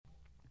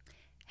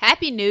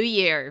Happy New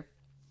Year.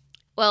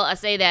 Well, I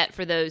say that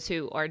for those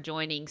who are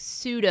joining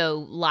pseudo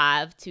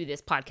live to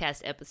this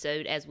podcast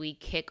episode as we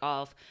kick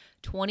off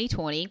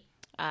 2020.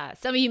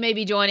 Some of you may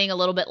be joining a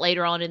little bit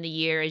later on in the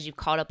year as you've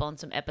caught up on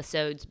some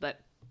episodes, but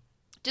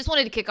just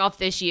wanted to kick off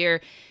this year,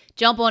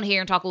 jump on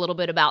here and talk a little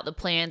bit about the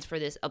plans for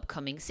this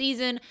upcoming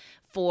season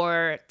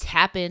for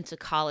Tap Into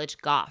College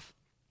Golf.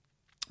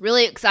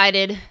 Really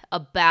excited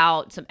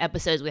about some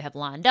episodes we have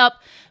lined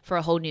up for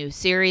a whole new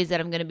series that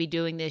I'm going to be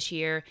doing this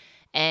year.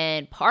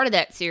 And part of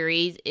that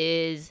series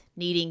is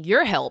needing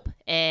your help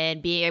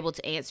and being able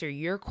to answer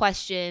your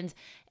questions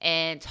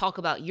and talk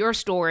about your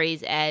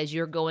stories as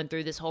you're going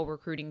through this whole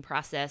recruiting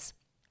process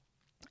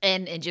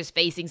and just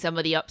facing some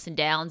of the ups and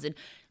downs and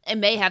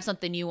may have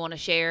something you want to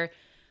share,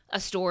 a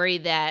story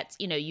that,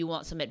 you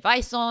want some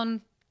advice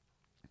on,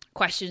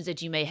 questions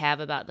that you may have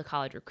about the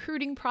college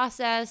recruiting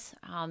process.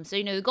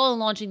 So the goal in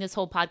launching this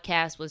whole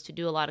podcast was to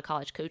do a lot of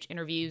college coach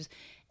interviews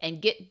and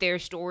get their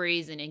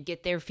stories and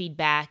get their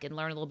feedback and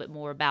learn a little bit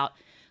more about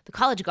the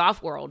college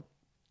golf world.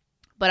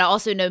 But I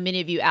also know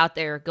many of you out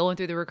there going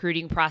through the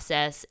recruiting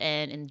process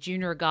and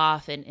junior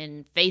golf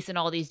and facing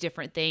all these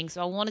different things.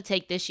 So I want to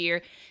take this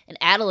year and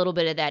add a little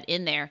bit of that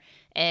in there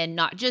and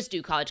not just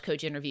do college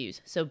coach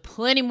interviews. So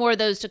plenty more of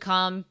those to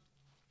come.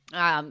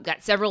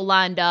 Got several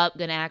lined up.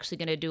 Going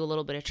to do a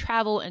little bit of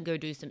travel and go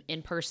do some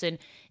in-person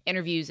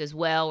interviews as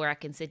well, where I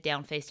can sit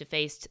down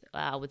face-to-face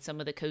with some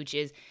of the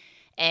coaches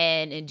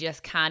and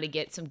just kind of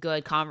get some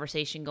good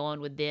conversation going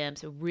with them.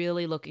 So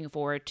really looking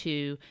forward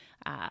to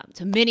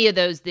many of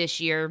those this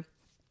year.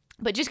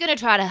 But just going to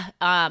try to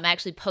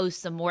actually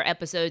post some more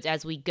episodes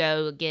as we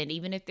go. Again,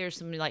 even if there's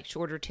some like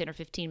shorter 10 or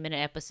 15 minute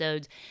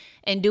episodes,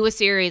 and do a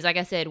series, like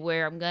I said,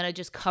 where I'm going to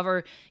just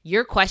cover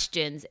your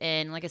questions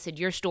and, like I said,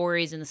 your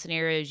stories and the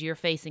scenarios you're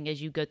facing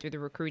as you go through the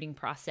recruiting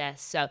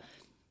process. So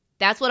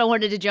that's what I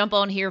wanted to jump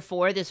on here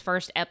for this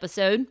first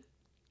episode.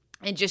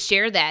 And just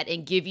share that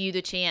and give you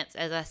the chance,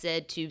 as I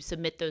said, to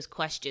submit those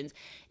questions.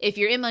 If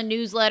you're in my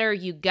newsletter,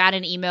 you got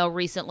an email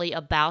recently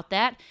about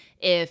that.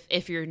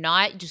 If you're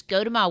not, just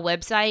go to my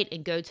website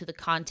and go to the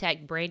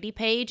Contact Brandy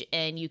page,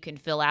 and you can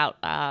fill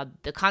out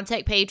the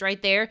contact page right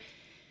there.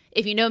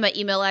 If you know my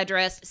email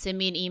address, send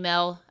me an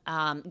email.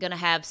 I'm going to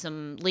have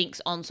some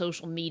links on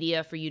social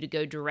media for you to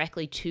go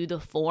directly to the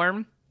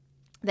form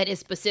that is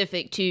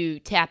specific to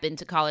Tap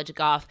Into College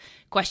Golf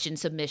question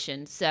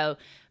submission. So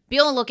be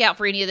on the lookout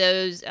for any of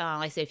those. Like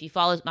I say, if you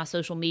follow my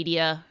social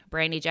media,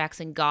 Brandy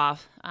Jackson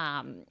Golf,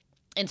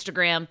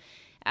 Instagram,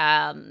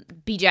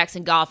 B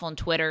Jackson Golf on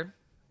Twitter.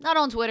 Not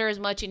on Twitter as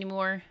much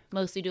anymore.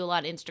 Mostly do a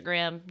lot of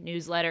Instagram,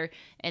 newsletter,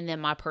 and then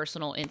my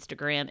personal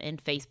Instagram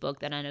and Facebook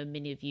that I know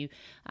many of you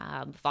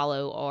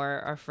follow or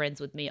are friends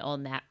with me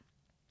on that.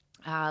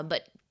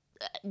 But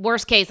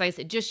worst case, like I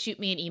said, just shoot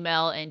me an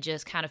email and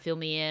just kind of fill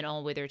me in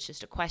on whether it's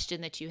just a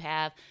question that you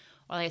have.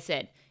 Or like I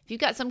said, if you've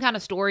got some kind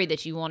of story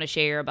that you want to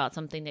share about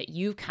something that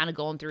you've kind of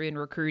gone through in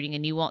recruiting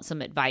and you want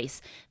some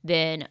advice,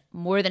 then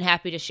more than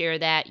happy to share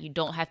that. You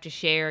don't have to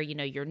share,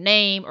 your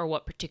name or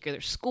what particular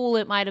school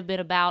it might have been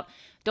about.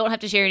 Don't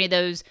have to share any of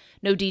those.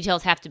 No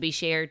details have to be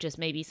shared. Just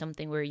maybe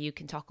something where you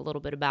can talk a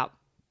little bit about,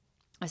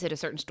 I said, a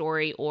certain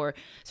story or a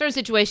certain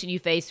situation you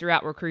face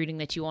throughout recruiting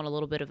that you want a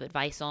little bit of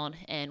advice on.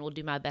 And we'll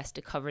do my best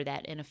to cover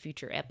that in a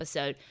future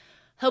episode.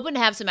 Hoping to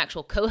have some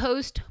actual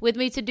co-host with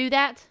me to do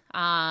that.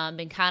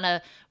 Been kind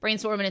of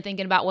brainstorming and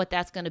thinking about what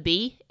that's going to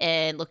be,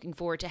 and looking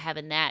forward to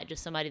having that.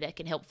 Just somebody that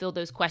can help fill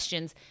those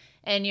questions,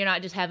 and you're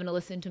not just having to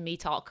listen to me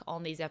talk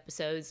on these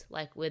episodes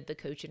like with the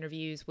coach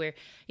interviews where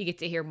you get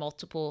to hear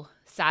multiple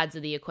sides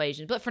of the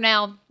equation. But for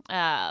now,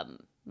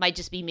 might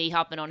just be me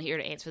hopping on here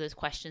to answer those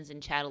questions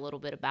and chat a little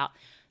bit about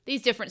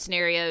these different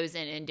scenarios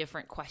and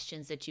different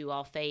questions that you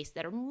all face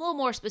that are a little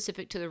more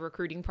specific to the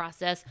recruiting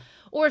process.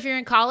 Or if you're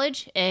in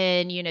college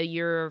and,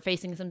 you're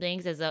facing some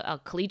things as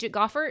a collegiate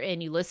golfer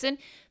and you listen,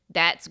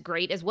 that's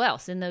great as well.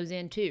 Send those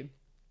in too.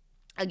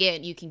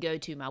 Again, you can go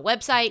to my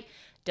website,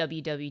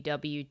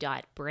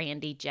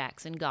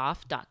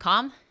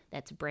 www.brandyjacksongolf.com.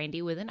 That's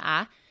Brandy with an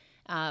I.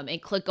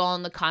 And click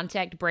on the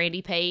Contact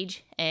Brandy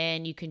page,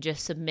 and you can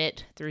just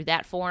submit through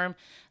that form.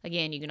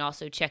 Again, you can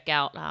also check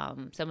out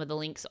some of the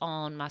links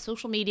on my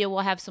social media. We'll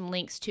have some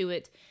links to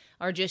it,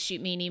 or just shoot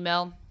me an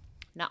email.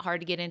 Not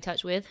hard to get in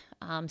touch with.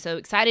 So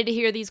excited to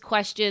hear these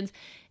questions,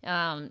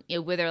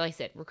 whether, like I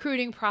said,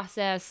 recruiting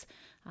process,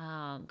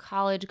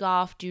 college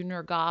golf,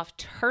 junior golf,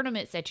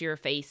 tournaments that you're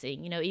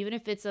facing. Even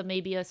if it's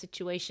maybe a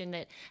situation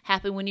that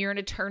happened when you're in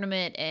a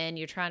tournament and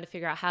you're trying to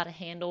figure out how to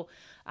handle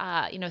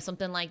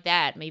something like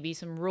that. Maybe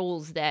some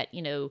rules that,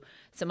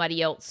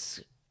 somebody else,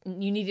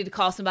 you needed to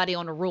call somebody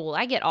on a rule.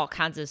 I get all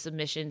kinds of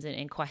submissions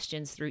and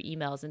questions through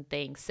emails and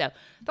things. So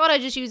thought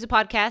I'd just use the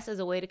podcast as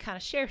a way to kind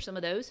of share some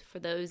of those for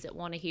those that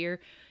want to hear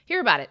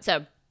about it.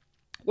 So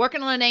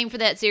working on a name for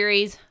that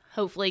series.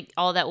 Hopefully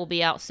all that will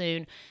be out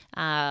soon.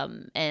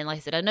 And like I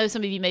said, I know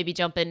some of you may be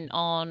jumping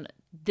on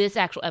this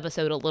actual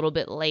episode a little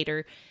bit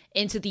later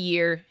into the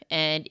year.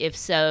 And if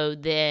so,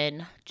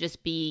 then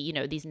just be,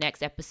 these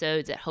next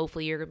episodes that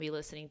hopefully you're going to be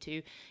listening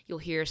to. You'll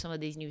hear some of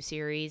these new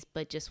series.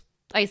 But just,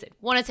 like I said,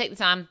 want to take the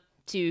time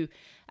to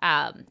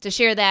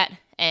share that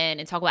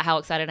and talk about how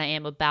excited I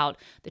am about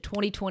the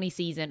 2020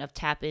 season of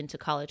Tap Into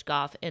College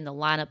Golf and the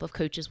lineup of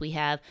coaches we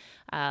have.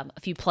 A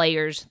few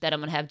players that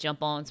I'm going to have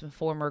jump on, some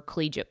former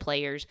collegiate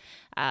players.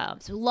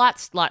 So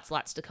lots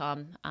to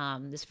come.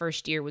 This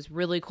first year was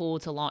really cool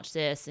to launch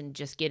this and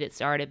just get it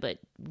started, but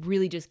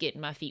really just getting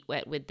my feet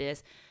wet with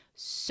this.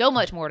 So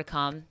much more to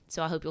come.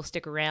 So I hope you'll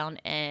stick around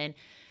and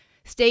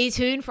stay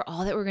tuned for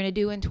all that we're going to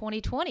do in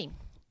 2020.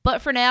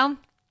 But for now,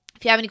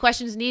 if you have any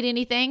questions, need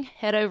anything,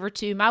 head over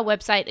to my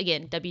website,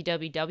 again,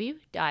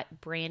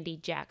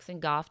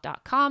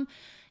 www.brandyjacksongolf.com.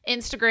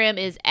 Instagram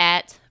is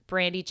at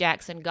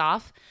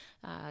brandyjacksongolf.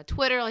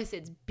 Twitter, like I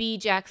said, it's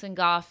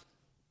bjacksongolf.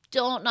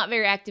 Not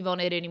very active on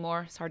it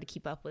anymore. It's hard to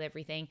keep up with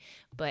everything,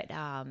 but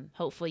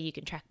hopefully you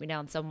can track me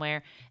down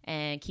somewhere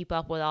and keep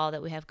up with all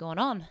that we have going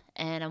on.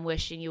 And I'm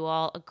wishing you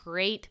all a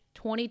great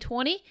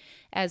 2020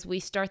 as we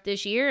start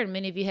this year, and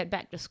many of you head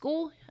back to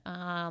school.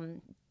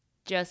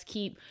 Just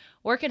keep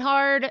working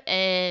hard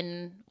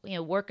and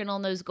working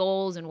on those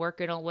goals and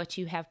working on what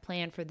you have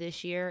planned for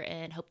this year,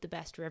 and hope the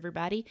best for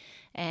everybody.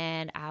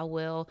 And I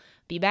will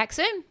be back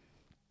soon.